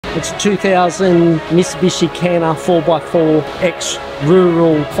It's a 2000 Mitsubishi Canter 4x4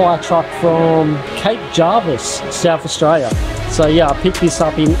 ex-rural fire truck from Cape Jarvis, South Australia. So yeah, I picked this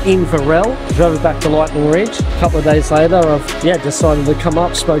up in Inverell, drove it back to Lightning Ridge. A couple of days later, I've decided to come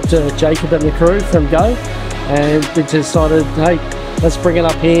up, spoke to Jacob and the crew from Go, and we decided, hey, let's bring it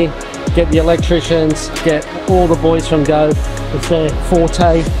up here, get the electricians, get all the boys from Go, it's their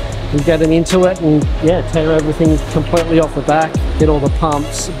forte, and get them into it, and yeah, tear everything completely off the back, get all the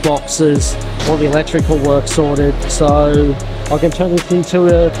pumps, boxes, all the electrical work sorted, so I can turn this into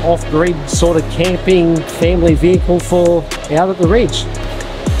an off-grid sort of camping family vehicle for out at the ridge.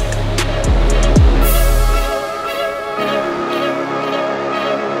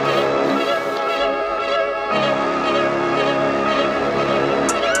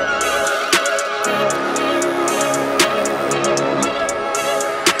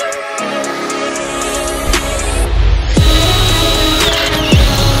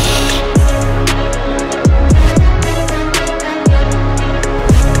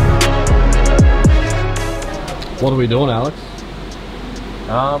 What are we doing, Alex?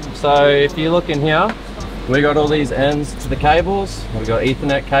 So if you look in here, we got all these ends to the cables. We've got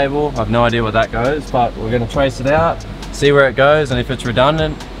Ethernet cable. I have no idea where that goes, but we're going to trace it out, see where it goes, and if it's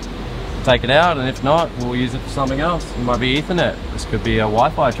redundant, take it out, and if not, we'll use it for something else. It might be Ethernet. This could be a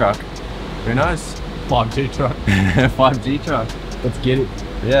Wi-Fi truck. Who knows? 5G truck. 5G truck. Let's get it.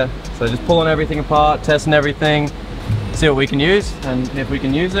 Yeah, so just pulling everything apart, testing everything, see what we can use, and if we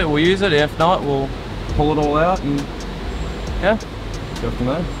can use it, we'll use it. If not, we'll pull it all out and yeah, go from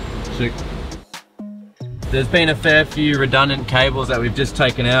there. Sick. There's been a fair few redundant cables that we've just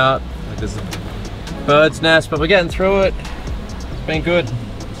taken out. Like there's a bird's nest, but we're getting through it. It's been good.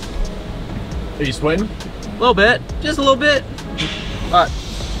 Are you sweating? A little bit, just a little bit. But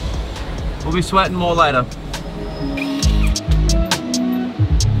we'll be sweating more later.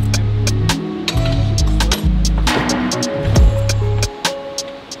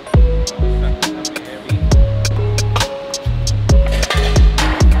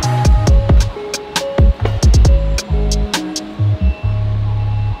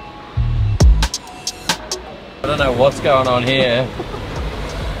 I don't know what's going on here.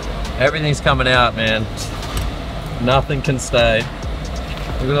 Everything's coming out, man. Nothing can stay.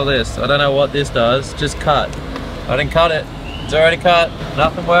 Look at all this. I don't know what this does. Just cut. I didn't cut it. It's already cut.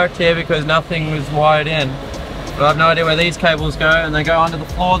 Nothing worked here because nothing was wired in. But I have no idea where these cables go, and they go under the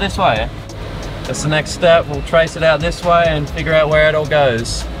floor this way. That's the next step. We'll trace it out this way and figure out where it all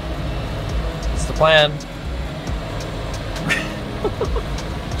goes. That's the plan.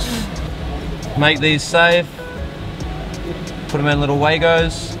 Make these safe. Put them in little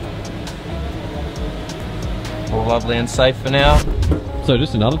Wagos. All lovely and safe for now. So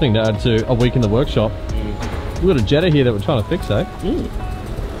just another thing to add to a week in the workshop. We've got a Jetta here that we're trying to fix, eh?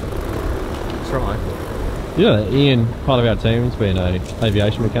 That's right. You know that Ian, part of our team, has been an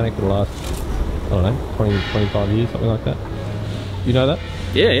aviation mechanic for the last, I don't know, 20, 25 years, something like that. You know that?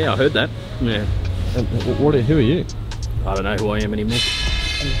 Yeah, I heard that. Yeah. And who are you? I don't know who I am anymore.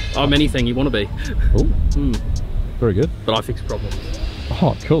 I'm anything you want to be. Cool. Very good. But I fix problems.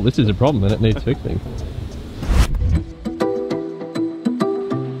 Oh, cool. This is a problem and it needs fixing.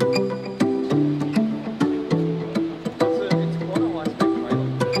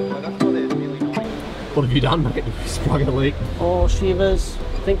 What have you done, mate? You've sprung a leak. Oh, shivers.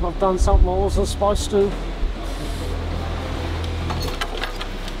 I think I've done something I wasn't supposed to.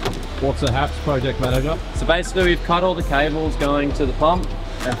 What's the HAPS project manager? So basically we've cut all the cables going to the pump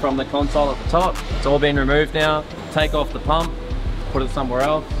and from the console at the top. It's all been removed now. Take off the pump, put it somewhere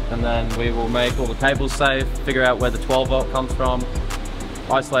else, and then we will make all the cables safe, figure out where the 12 volt comes from,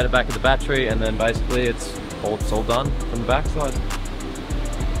 isolate it back at the battery, and then basically it's all done from the backside.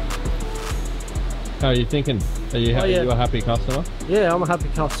 How are you thinking? Are you, are you a happy customer? Yeah, I'm a happy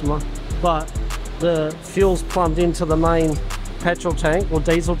customer, but the fuel's plumbed into the main petrol tank or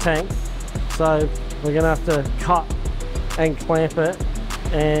diesel tank, so we're gonna have to cut and clamp it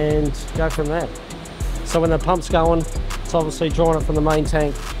and go from there. So when the pump's going, it's obviously drawing it from the main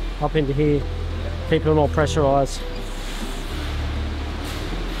tank up into here, keeping it all pressurized.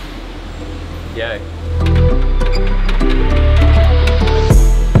 Yay.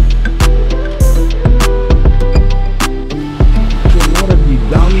 What have you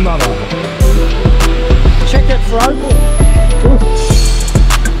done, mother? Check it for opal.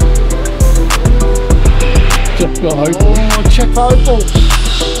 Check for opal. Oh, check for opal.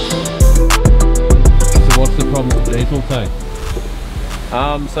 So what's the problem with the diesel tank?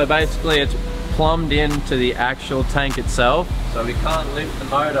 So basically it's plumbed into the actual tank itself, so we can't lift the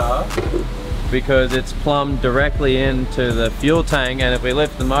motor because it's plumbed directly into the fuel tank, and if we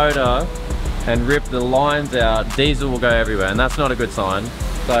lift the motor and rip the lines out, diesel will go everywhere, and that's not a good sign.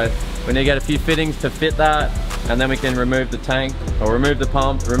 So we need to get a few fittings to fit that, and then we can remove the tank, or remove the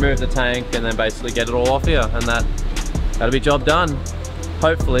pump, remove the tank, and then basically get it all off here, and that'll be job done,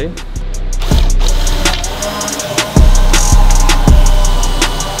 hopefully.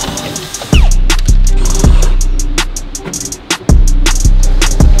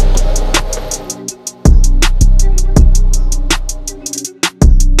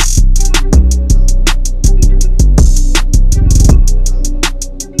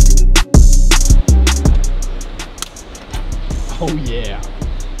 Oh yeah.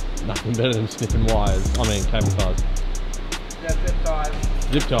 Nothing better than sniffing wires. I mean cable ties. Yeah, zip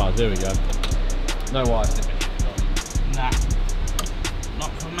ties. Zip ties, there we go. No wire sniffing. Nah.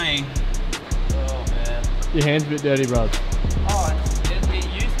 Not for me. Oh man. Your hand's a bit dirty, bro. Oh,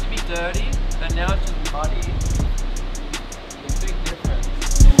 it used to be dirty, but now it's just muddy. It's a big difference.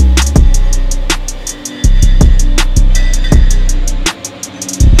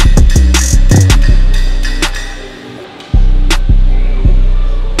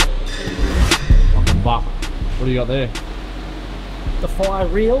 Fuck. What do you got there? The fire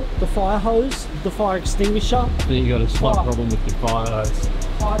reel, the fire hose, the fire extinguisher. I think you got a slight Oh. problem with your fire hose.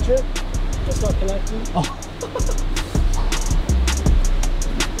 Hydrant, that's not connecting. Oh.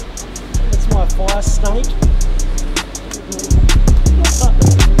 That's my fire snake.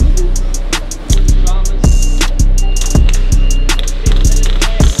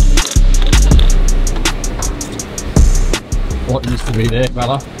 What used to be there,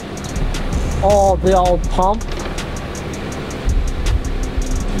 brother? Oh, the old pump.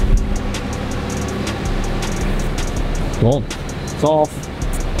 Gone. It's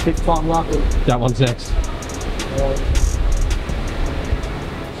off. Big time lucky. That one's next.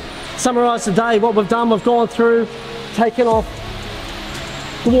 Summarise the day, what we've done, we've gone through, taken off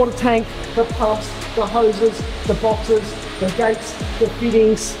the water tank, the pumps, the hoses, the boxes, the gates, the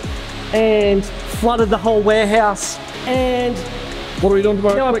fittings, and flooded the whole warehouse. And What are we doing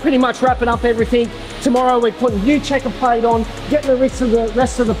tomorrow? now we're pretty much wrapping up everything. Tomorrow we're putting new checker plate on, getting the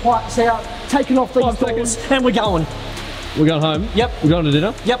rest of the pipes out, taking off these 5 doors, seconds. and we're going. We're going home? Yep. We're going to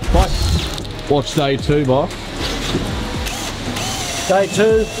dinner? Yep. Right. Watch day 2, boss. Day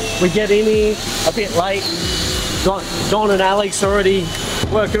 2, we get in here a bit late. Don and Alex already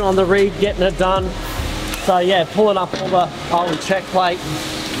working on the rig, getting it done. So yeah, pulling up all the old check plate.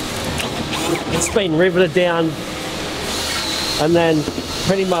 It's been riveted down and then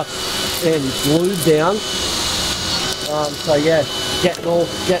pretty much glued down. So yeah, getting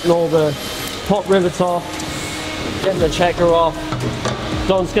all the top rivets off, getting the checker off.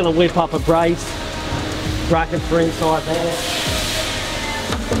 Don's gonna whip up a brace, bracket for inside there.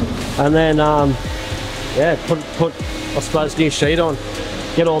 And then, yeah, put I suppose new sheet on,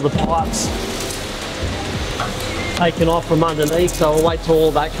 get all the pipes taken off from underneath, so we'll wait till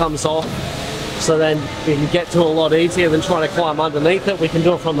all that comes off, so then we can get to it a lot easier than trying to climb underneath it. We can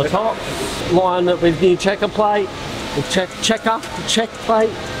do it from the top, line it with new checker plate, the check plate.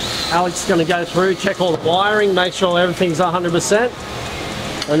 Alex is going to go through, check all the wiring, make sure everything's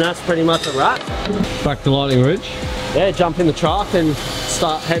 100%, and that's pretty much a wrap. Back to Lightning Ridge. Yeah, jump in the truck and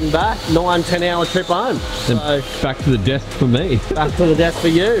start heading back. 9-10 hour trip home. Then So back to the desk for me. back to the desk for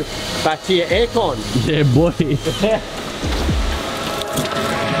you. Back to your aircon. Yeah, boy. Yeah.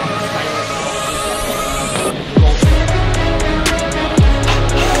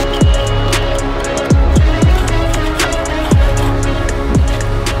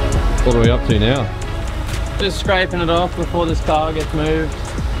 What are we up to now? Just scraping it off before this car gets moved.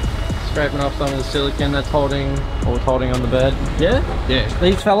 Scraping off some of the silicone that's holding, or was holding on the bed. Yeah? Yeah.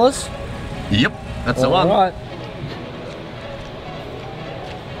 These fellas? Yep, that's the one. Alright.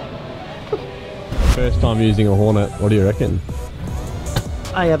 First time using a Hornet, what do you reckon?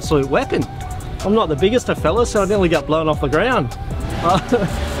 A absolute weapon. I'm not the biggest of fellas, so I nearly got blown off the ground.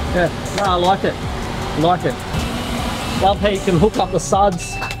 Yeah, no, I like it. Like it. Love how you can hook up the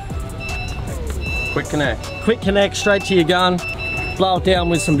suds. Quick connect. Quick connect straight to your gun. Blow it down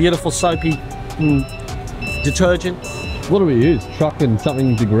with some beautiful soapy detergent. What do we use? Truck and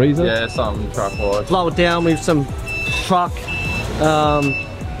something degreaser? Yeah, something truck wash. Blow it down with some truck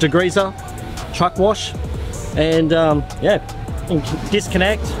degreaser, truck wash, and yeah, and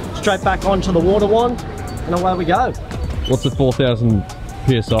disconnect straight back onto the water wand, and away we go. What's the 4,000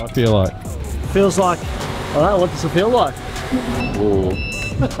 PSI feel like? Feels like, I don't know, what does it feel like? Ooh.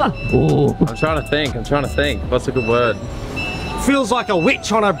 Ooh. I'm trying to think. What's a good word? Feels like a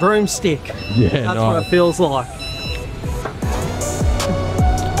witch on a broomstick. Yeah, That's nice. what it feels like.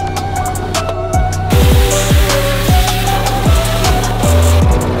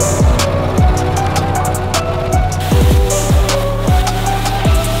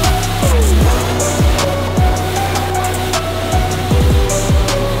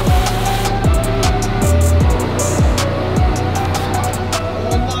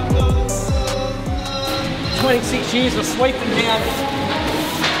 26 years of sweeping down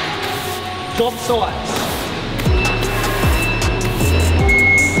job sites.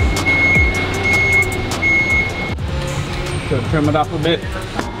 Should trim it up a bit.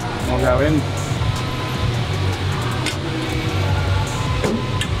 I'll go in.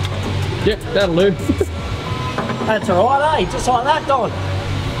 Yep, that'll do. That's alright, eh? Just like that, Don.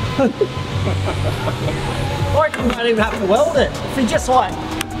 I reckon we don't even have to weld it. If we just like...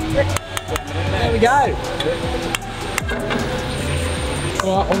 There we go.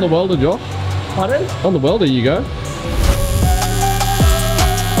 Alright, on the welder, Josh. Pardon? On the welder you go.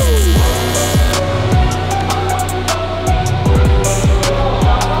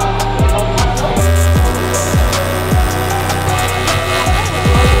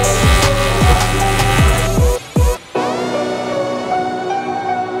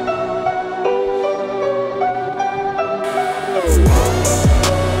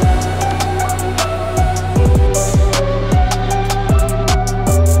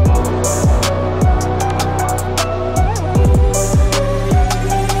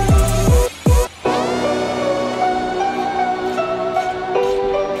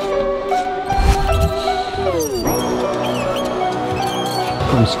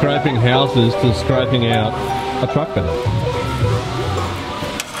 From scraping houses to scraping out a truck bed.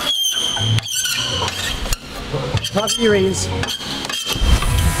 Cover your ears.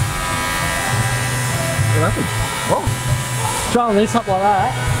 What happened? Oh. Throwing this up like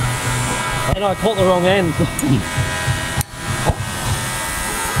that. And I caught the wrong end.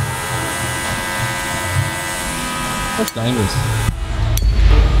 That's dangerous.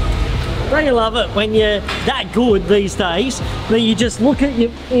 Don't you love it when you're that good these days that you just look at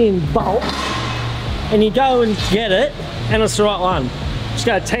your in bulk and you go and get it and it's the right one. Just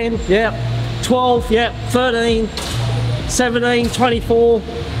go 10, yep, 12, yep, 13, 17, 24.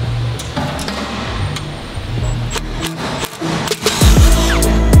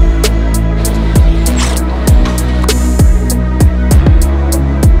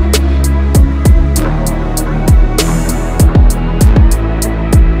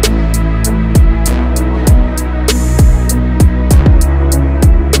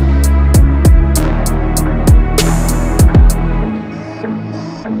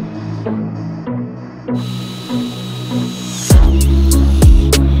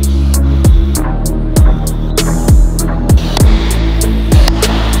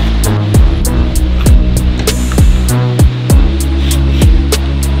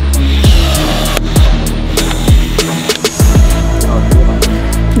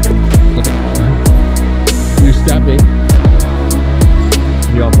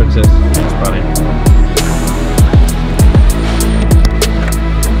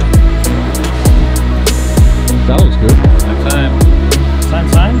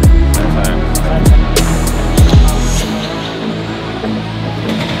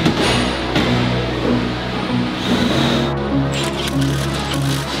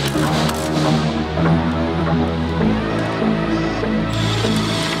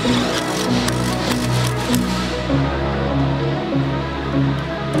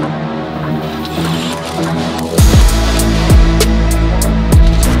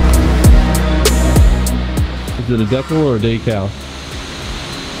 Is it a decal or a decal?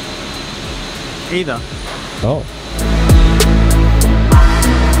 Either. Oh.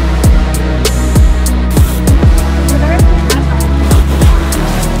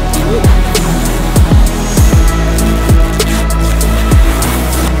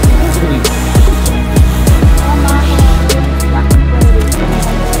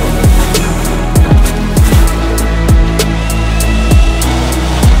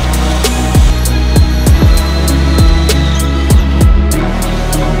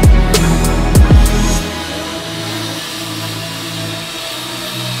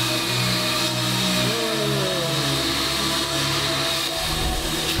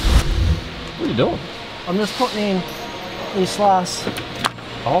 What are you doing? I'm just putting in this last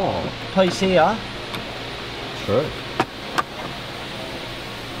piece here. True.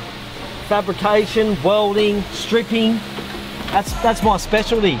 Fabrication, welding, stripping. That's my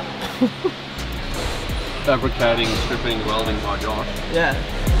specialty. Fabricating, stripping, welding by Josh. Yeah.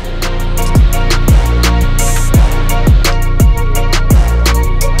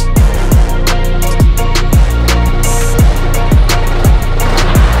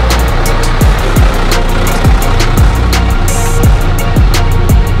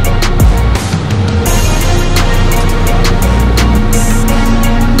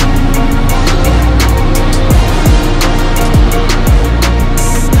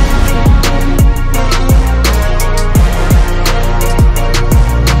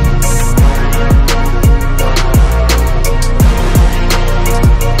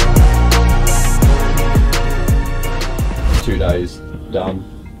 Done.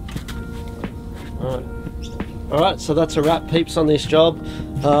 Alright, so that's a wrap, peeps, on this job.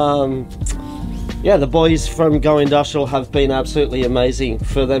 Yeah, the boys from Go Industrial have been absolutely amazing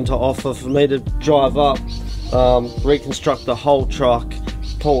for them to offer, for me to drive up, reconstruct the whole truck,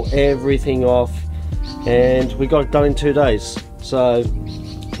 pull everything off, and we got it done in 2 days. So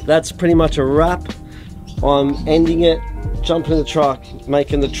that's pretty much a wrap. I'm ending it, jumping in the truck,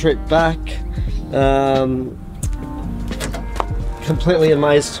 making the trip back. Completely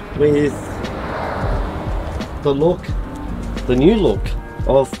amazed with the look, the new look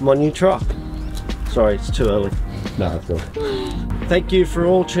of my new truck. Sorry, it's too early. No, it's good. Thank you for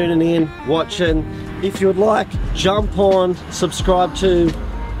all tuning in, watching. If you would like, jump on, subscribe to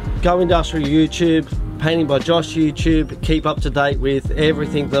Go Industrial YouTube, Painting by Josh YouTube, keep up to date with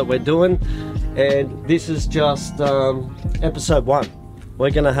everything that we're doing. And this is just episode 1.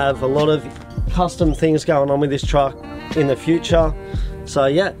 We're gonna have a lot of custom things going on with this truck in the future. So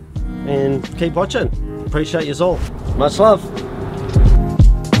yeah, and keep watching. Appreciate you all. Much love.